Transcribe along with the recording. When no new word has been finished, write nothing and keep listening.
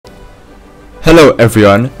Hello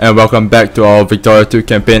everyone, and welcome back to our Victoria 2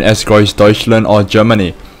 campaign as Großdeutschland or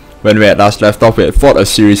Germany. When we at last left off, we had fought a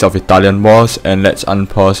series of Italian wars, and let's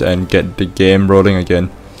unpause and get the game rolling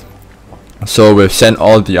again. So we've sent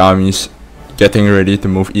all the armies getting ready to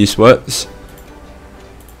move eastwards.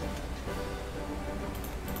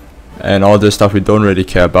 And all this stuff we don't really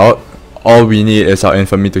care about. All we need is our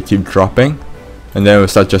infantry to keep dropping, and then we'll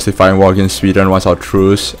start justifying war against Sweden once our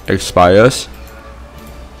truce expires.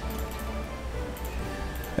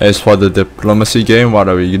 As for the diplomacy game, what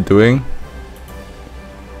are we doing?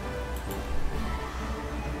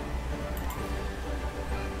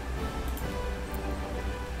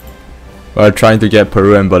 We're trying to get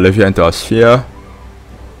Peru and Bolivia into our sphere.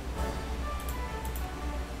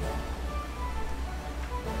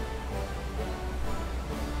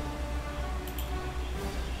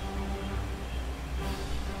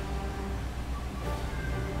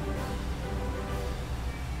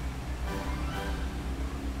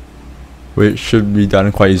 Which should be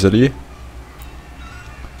done quite easily.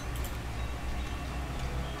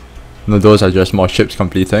 No, those are just more ships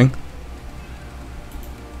completing.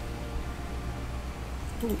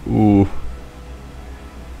 Ooh.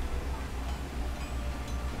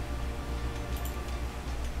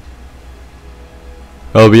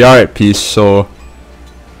 Well, we are at peace, so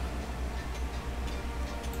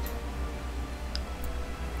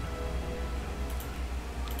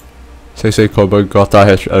Gotha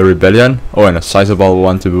has a rebellion. Oh, and a sizable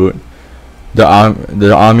one to boot. The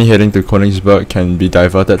army heading to Königsberg can be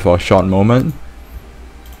diverted for a short moment.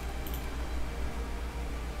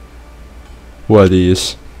 Who are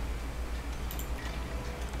these?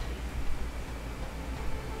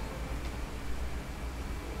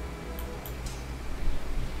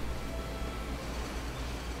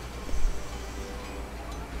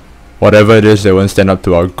 Whatever it is, they won't stand up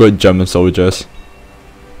to our good German soldiers.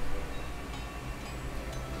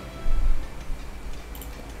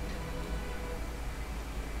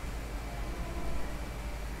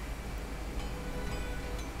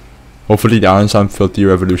 Hopefully there aren't some filthy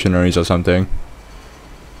revolutionaries or something.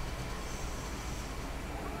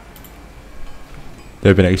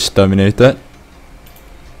 They've been exterminated.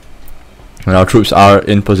 And our troops are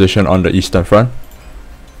in position on the eastern front.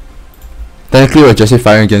 Technically we're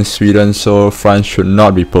justifying against Sweden, so France should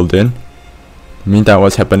not be pulled in. Meantime,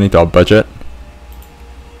 what's happening to our budget?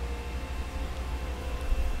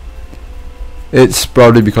 It's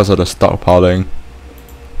probably because of the stockpiling.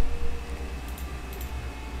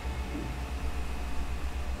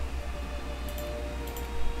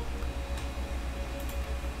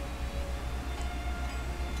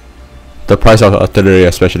 The price of artillery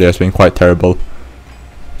especially has been quite terrible.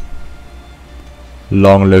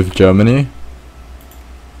 Long live Germany.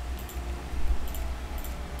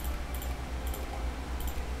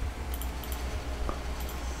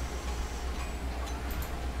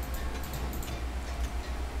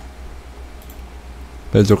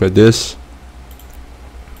 Let's look at this.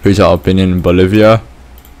 Here's our opinion in Bolivia.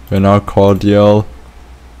 We're now cordial.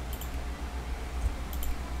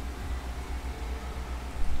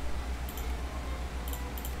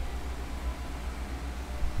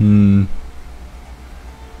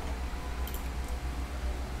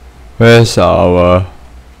 Where's our...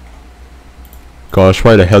 Gosh,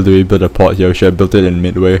 why the hell do we build a port here? We should have built it in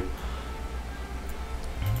Midway.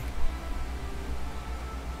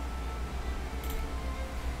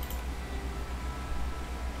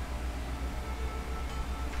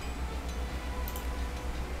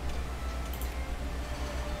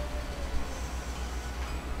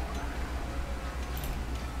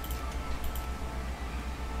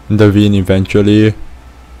 Intervene eventually.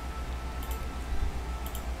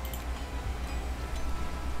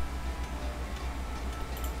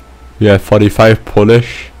 We have 45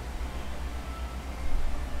 Polish.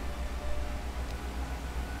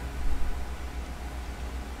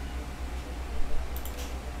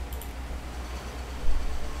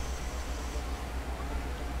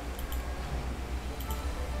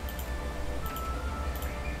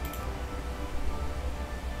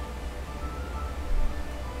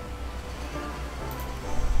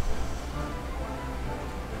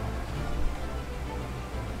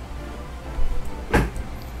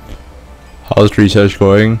 How's research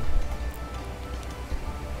going?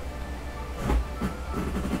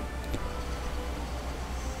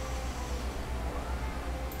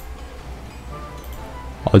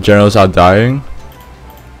 Our generals are dying.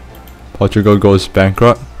 Portugal goes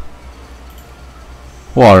bankrupt.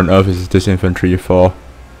 What on earth is this infantry for?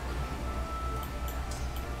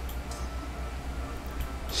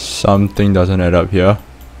 Something doesn't add up here.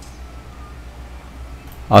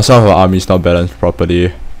 Some of our armies not balanced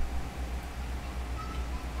properly.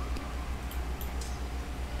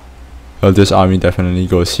 Well, this army definitely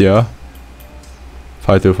goes here.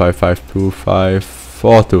 525, 525,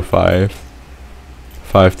 425,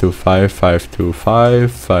 525,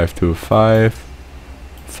 525,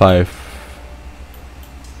 525,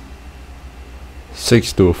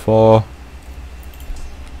 624.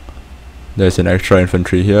 There's an extra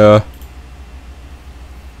infantry here.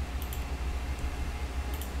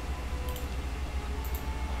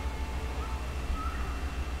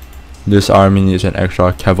 This army needs an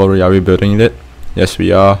extra cavalry. Are we building it? Yes,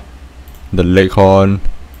 we are. The Leghorn.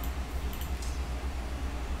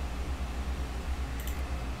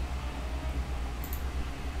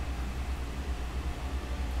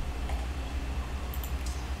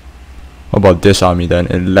 What about this army then?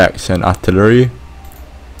 It lacks an artillery.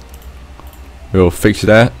 We'll fix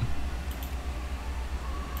that.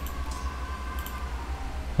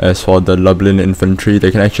 As for the Lublin infantry,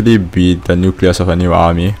 they can actually be the nucleus of a new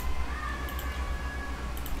army.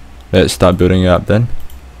 Let's start building it up then.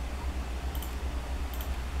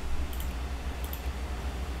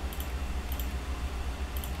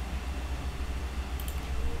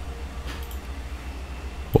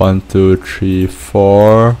 One, two, three,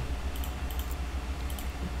 four.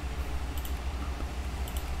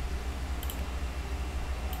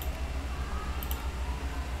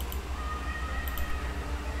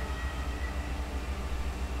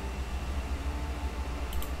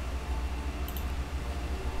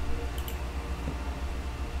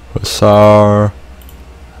 Hussar.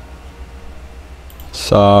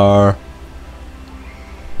 Hussar.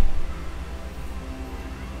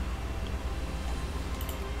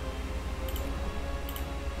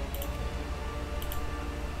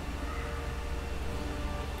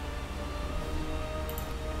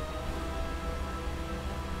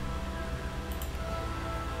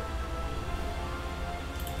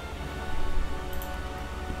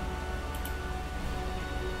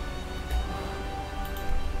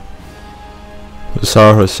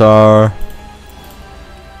 Hussar, hussar.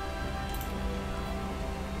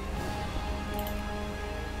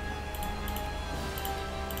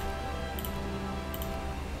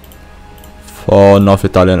 For North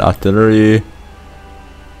Italian artillery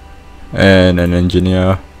and an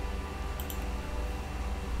engineer.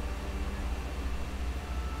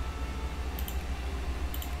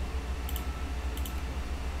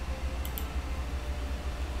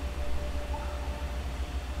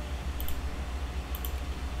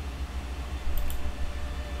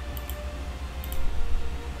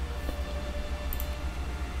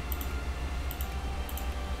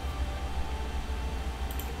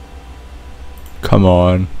 Come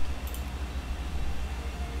on.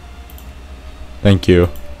 Thank you.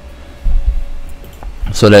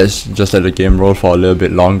 So let's just let the game roll for a little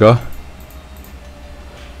bit longer.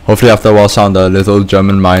 Hopefully after a while some of the little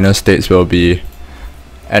German minor states will be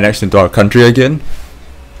annexed into our country again.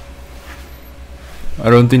 I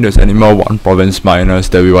don't think there's any more one province minors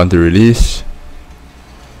that we want to release.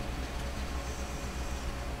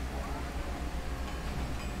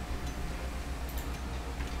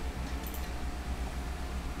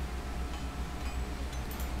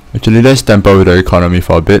 Actually, let's tamper with the economy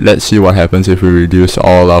for a bit. Let's see what happens if we reduce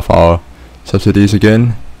all of our subsidies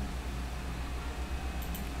again.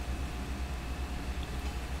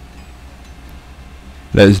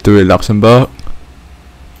 Let's do it, Luxembourg.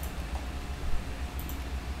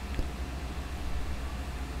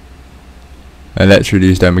 And let's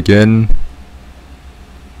release them again.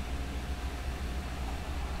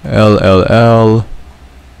 LLL.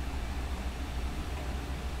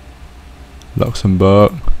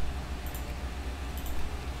 Luxembourg.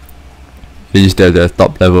 These are the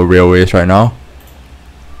top level railways right now.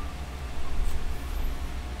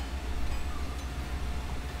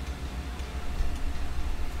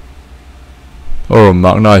 Oh,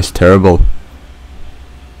 Magna is terrible.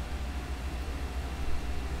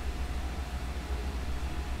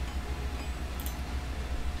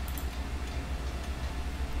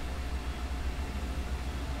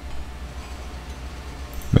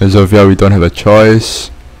 Mazovia, we don't have a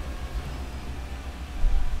choice.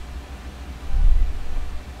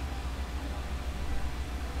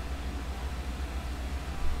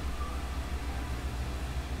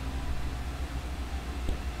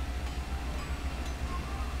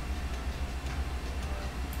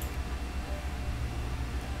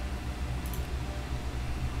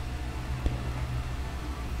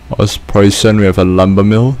 Ostpreußen, we have a lumber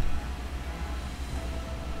mill.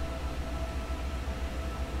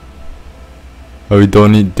 But we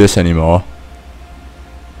don't need this anymore.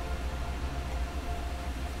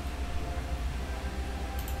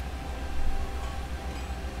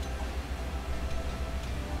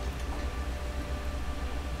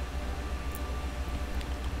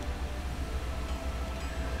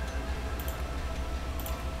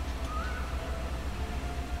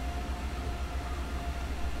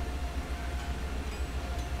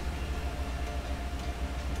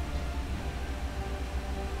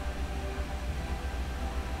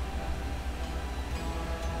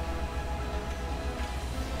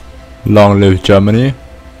 Long live Germany.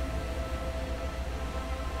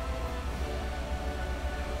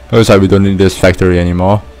 Looks like we don't need this factory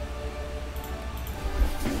anymore.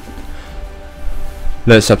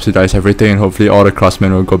 Let's subsidize everything and hopefully all the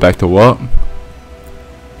craftsmen will go back to work.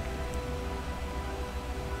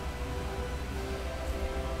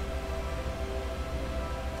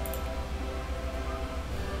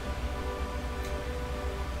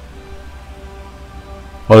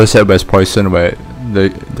 All the setbacks poison where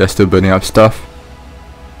they're still burning up stuff.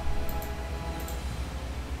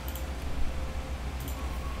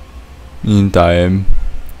 Meantime,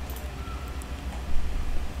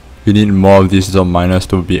 we need more of these little miners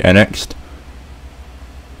to be annexed.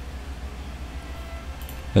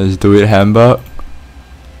 Let's do it, Hamburg.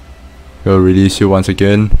 We'll release you once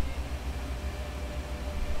again.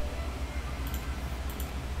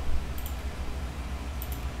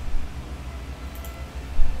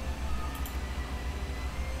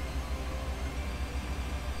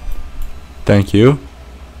 Thank you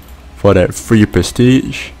for that free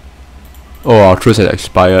prestige. Oh, our truce has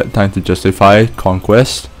expired. Time to justify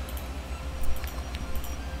conquest.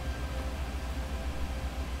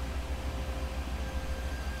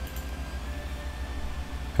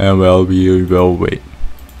 And well, we will wait.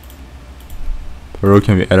 Peru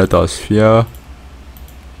can be added to our sphere.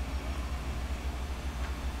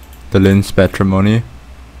 The Linz patrimony.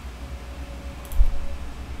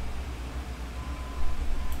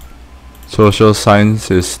 Social science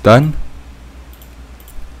is done.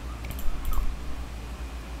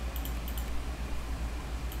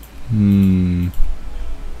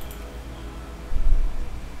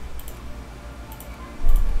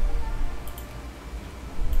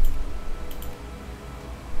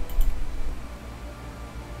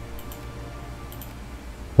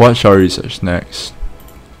 What shall we research next?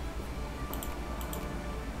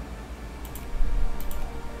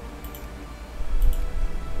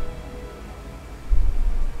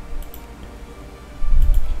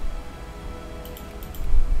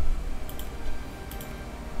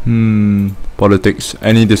 Politics.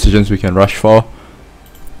 Any decisions we can rush for?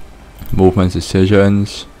 Movements,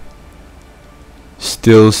 decisions.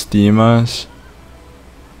 Steel steamers.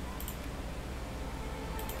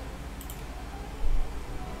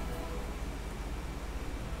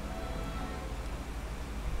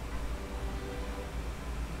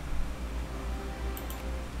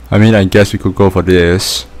 I mean, I guess we could go for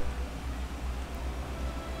this.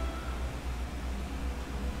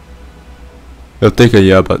 It'll take a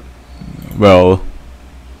year, but well,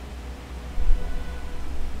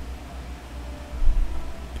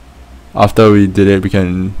 after we did it, we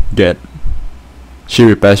can get ship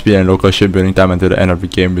repair speed and local shipbuilding time until the end of the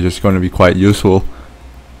game, which is going to be quite useful.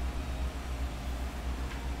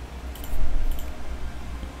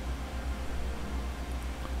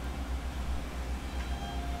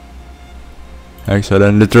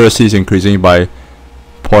 Excellent. Literacy is increasing by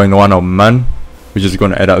 0.1 a month, which is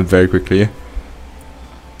going to add up very quickly.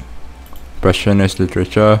 Impressionist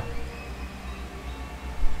literature.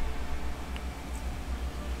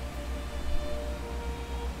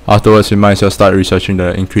 Afterwards, we might as well start researching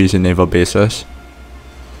the increase in naval bases.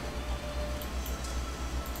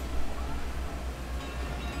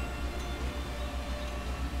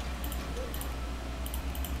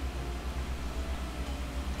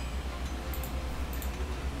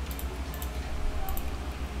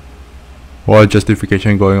 War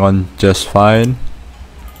justification going on just fine.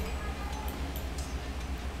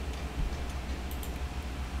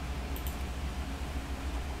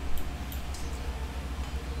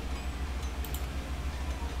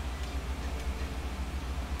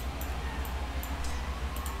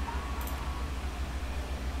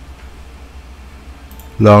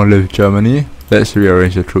 Long live Germany. Let's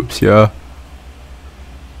rearrange the troops here.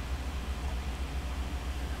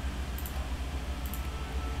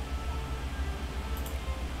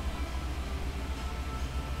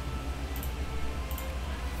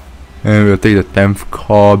 And we'll take the 10th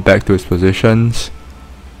Corps back to its positions.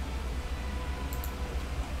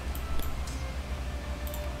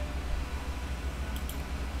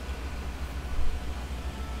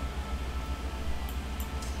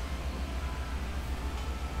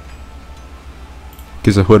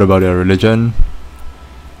 Gives a hoot about their religion.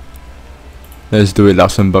 Let's do it,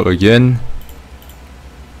 Luxembourg again.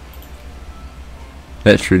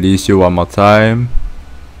 Let's release you one more time.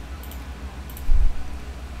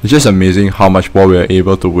 It's just amazing how much war we are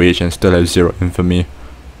able to wage and still have zero infamy.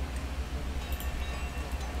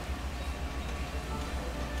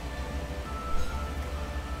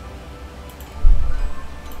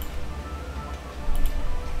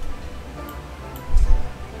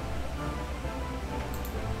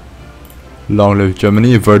 Long live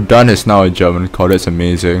Germany. Verdun is now a German core. That's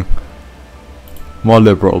amazing. More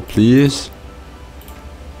liberal, please.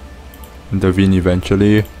 Intervene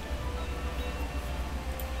eventually.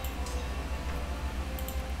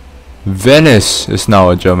 Venice is now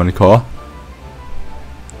a German core.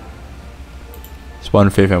 It's one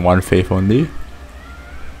faith and one faith only.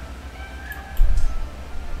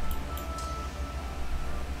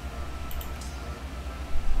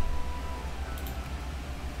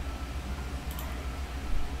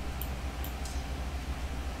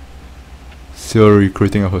 Still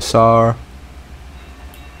recruiting a hussar.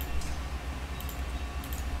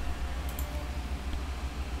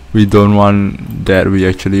 We don't want that, we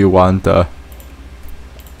actually want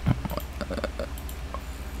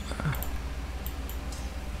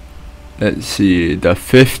let's see, the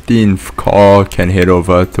 15th Corps can head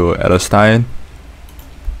over to Palestine.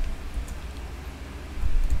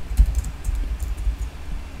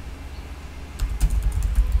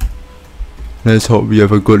 Let's hope we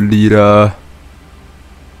have a good leader.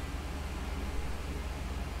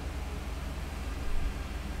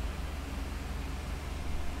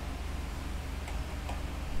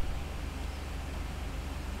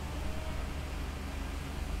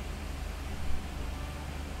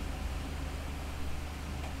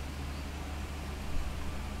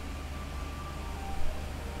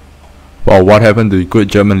 Wow, what happened to good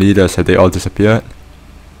German leaders? Have they all disappeared?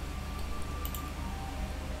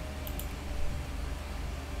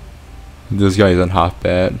 This guy isn't half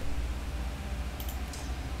bad.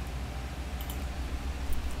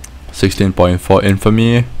 16.4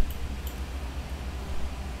 infamy.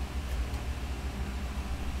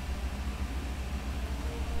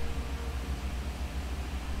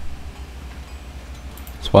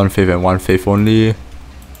 It's one faith and one faith only.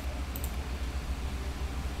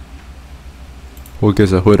 Who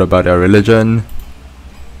gives a hoot about their religion?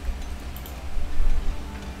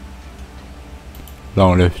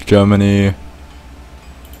 Long live Germany.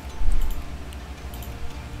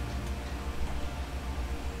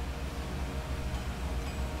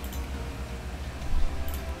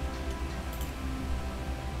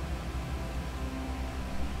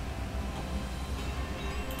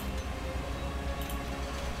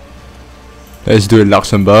 Let's do it,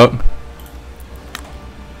 Luxembourg.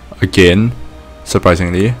 Again.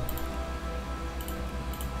 Surprisingly.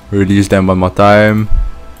 Release them one more time.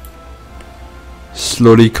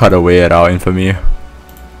 Slowly cut away at our infamy.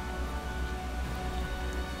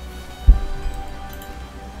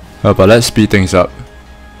 But let's speed things up.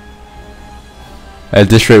 At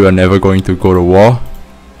this rate, we're never going to go to war.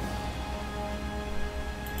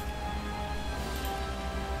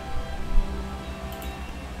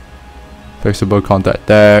 Flexible contact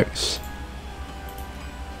tax.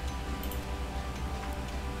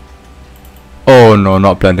 Oh no,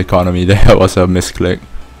 not planned economy. That was a misclick.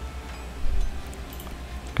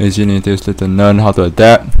 Lazy natives need to learn how to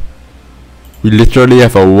adapt. We literally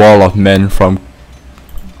have a wall of men from...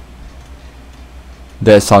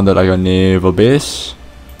 That sounded like a naval base.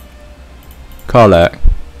 Karlak.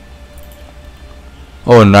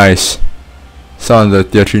 Oh nice. Some of the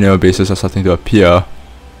tier 3 naval bases are starting to appear,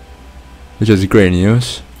 which is great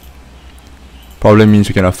news. Probably means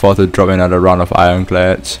we can afford to drop another round of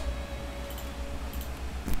ironclads.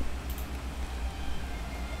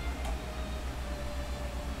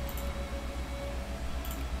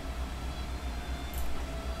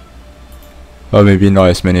 Or maybe not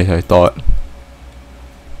as many as I thought.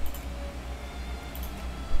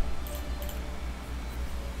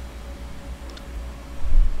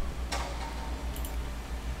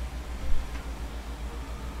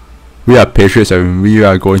 We are patriots and we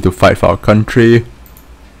are going to fight for our country.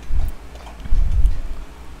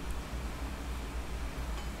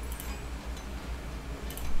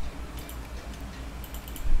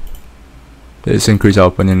 Let's increase our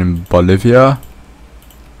opinion in Bolivia.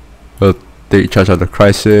 We'll take charge of the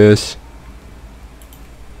crisis.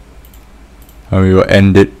 And we will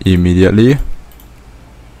end it immediately.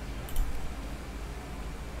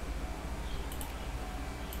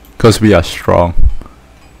 Because we are strong.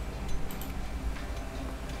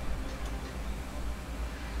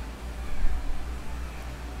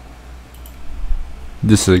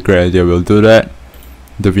 This is a great idea, we'll do that.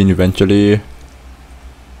 Intervene eventually.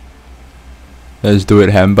 Let's do it,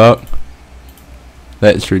 Hamburg.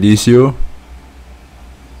 Let's release you.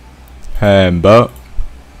 Hamburg.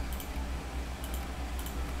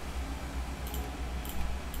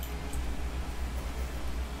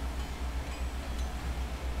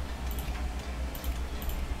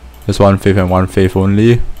 There's one faith and one faith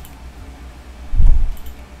only.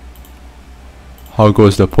 How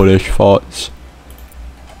goes the Polish forts?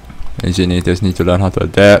 Asian natives need to learn how to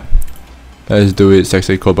adapt. Let's do it.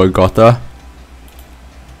 Sexy Cobra Gotha.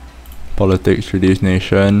 Politics, reduce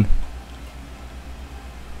nation.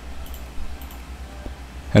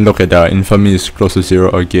 And look at that, infamy is close to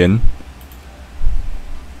 0 again.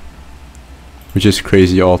 Which is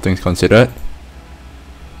crazy, all things considered.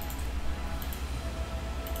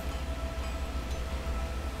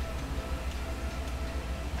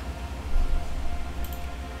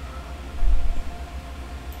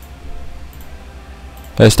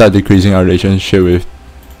 Let's start decreasing our relationship with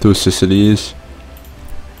two Sicilies.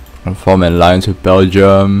 And form an alliance with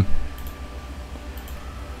Belgium.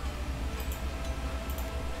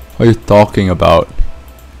 What are you talking about?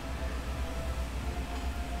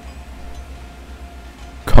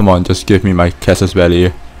 Come on, just give me my Casus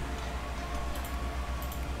Belli.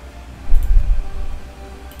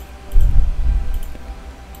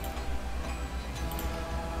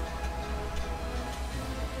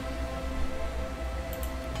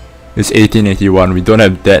 It's 1881, we don't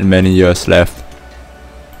have that many years left.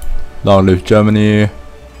 Long live Germany.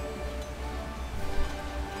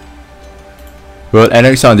 We'll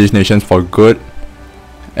annex some of these nations for good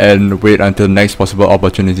and wait until the next possible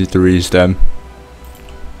opportunity to release them.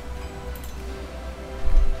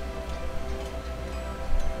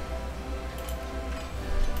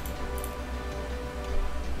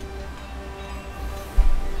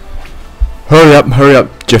 Hurry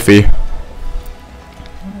up, Jiffy.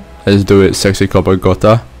 Let's do it, Sexy Copper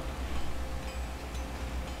Gotha.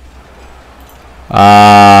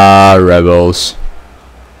 Ah, rebels.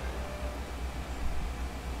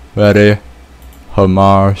 Where are they?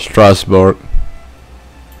 Hamar, Strasbourg.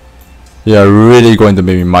 You're really going to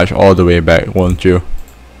make me march all the way back, won't you?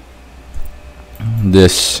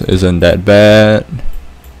 This isn't that bad.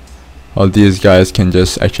 All these guys can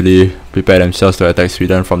just actually prepare themselves to attack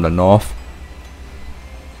Sweden from the north.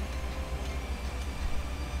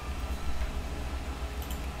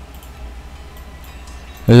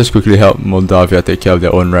 Let's just quickly help Moldavia take care of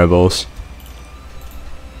their own rebels.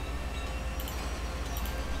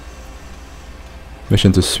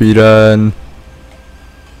 Mission to Sweden.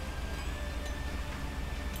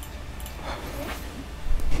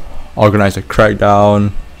 Organize a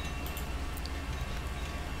crackdown.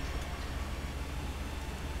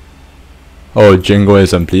 Oh,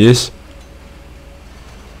 jingoism, please.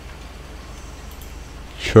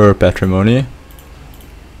 Sure, patrimony.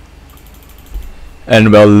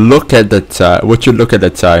 And well, look at the time. Would you look at the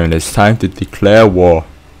time? It's time to declare war.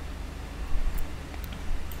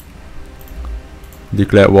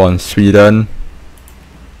 Declare war on Sweden.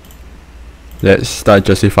 Let's start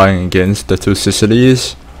justifying against the two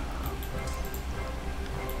Sicilies.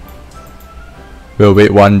 We'll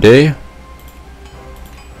wait one day.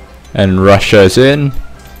 And Russia is in.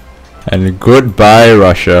 And goodbye,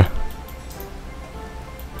 Russia.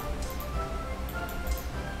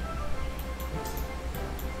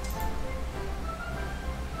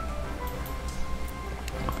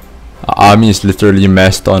 Our army is literally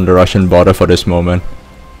massed on the Russian border for this moment.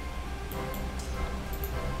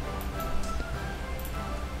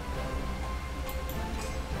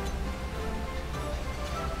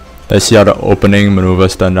 Let's see how the opening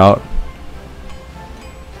maneuvers turned out.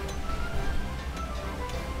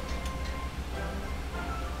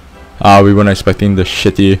 We weren't expecting the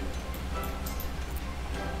shitty...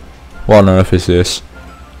 What on earth is this?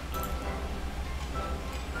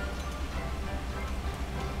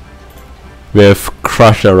 We have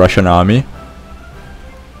crushed the Russian army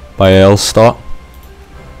by Elstock.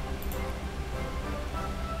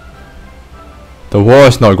 The war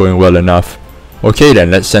is not going well enough. Okay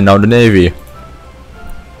then, let's send out the navy.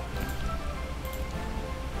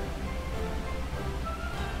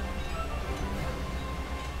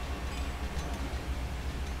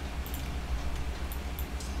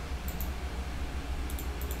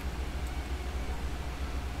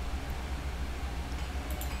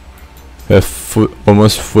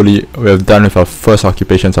 We have done with our first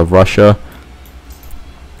occupations of Russia,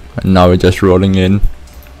 and now we're just rolling in,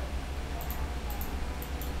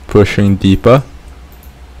 pushing deeper.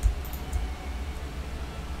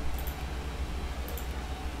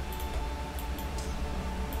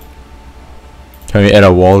 Can we add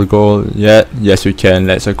a wall goal yet? Yes, we can.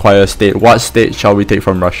 Let's acquire a state. What state shall we take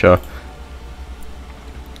from Russia?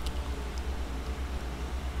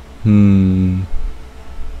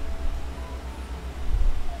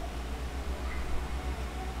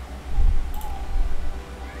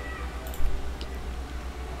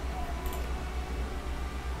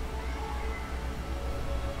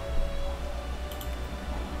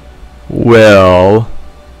 Well,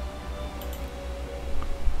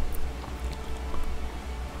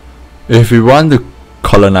 If we want to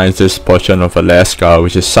colonize this portion of Alaska,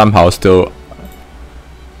 which is somehow still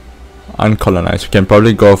uncolonized, we can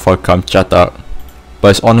probably go for Kamchatka, but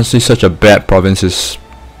it's honestly such a bad province, it's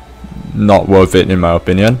not worth it in my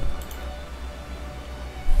opinion.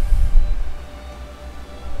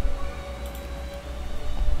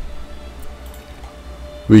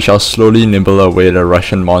 We shall slowly nibble away the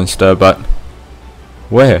Russian monster, but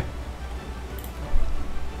where?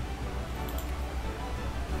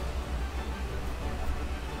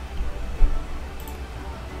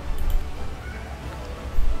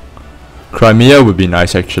 Crimea would be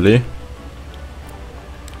nice actually.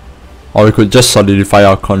 Or we could just solidify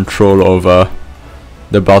our control over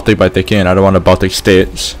the Baltic by taking another one of the Baltic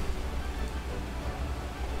states.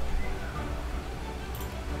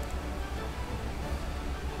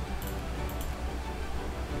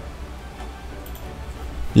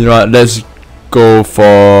 You know what, let's go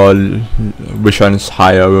for which one's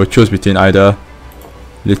higher. We'll choose between either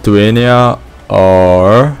Lithuania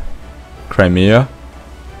or Crimea.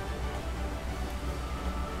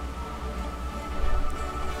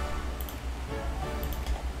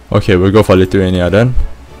 Okay, we'll go for Lithuania then.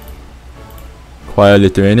 Acquire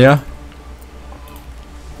Lithuania.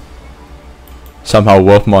 Somehow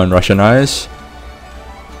worth more in Russian eyes.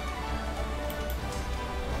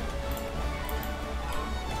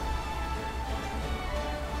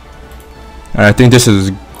 And I think this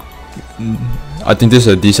is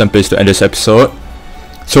a decent place to end this episode.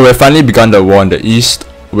 So we've finally begun the war in the east.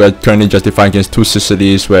 We're currently justifying against two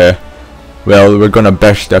Sicilies where, well, we're gonna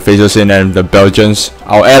bash their faces in, and the Belgians,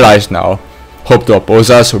 our allies now, hope to oppose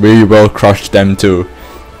us. We will crush them too.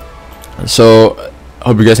 So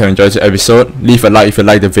hope you guys have enjoyed this episode. Leave a like if you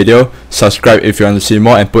like the video, subscribe if you want to see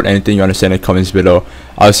more, and put anything you want to say in the comments below.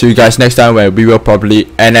 I'll see you guys next time, where we will probably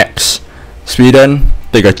annex Sweden,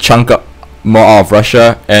 take a chunk up more out of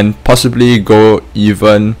Russia, and possibly go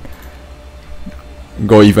even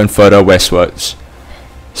further westwards.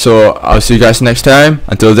 So I'll see you guys next time.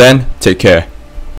 Until then, take care.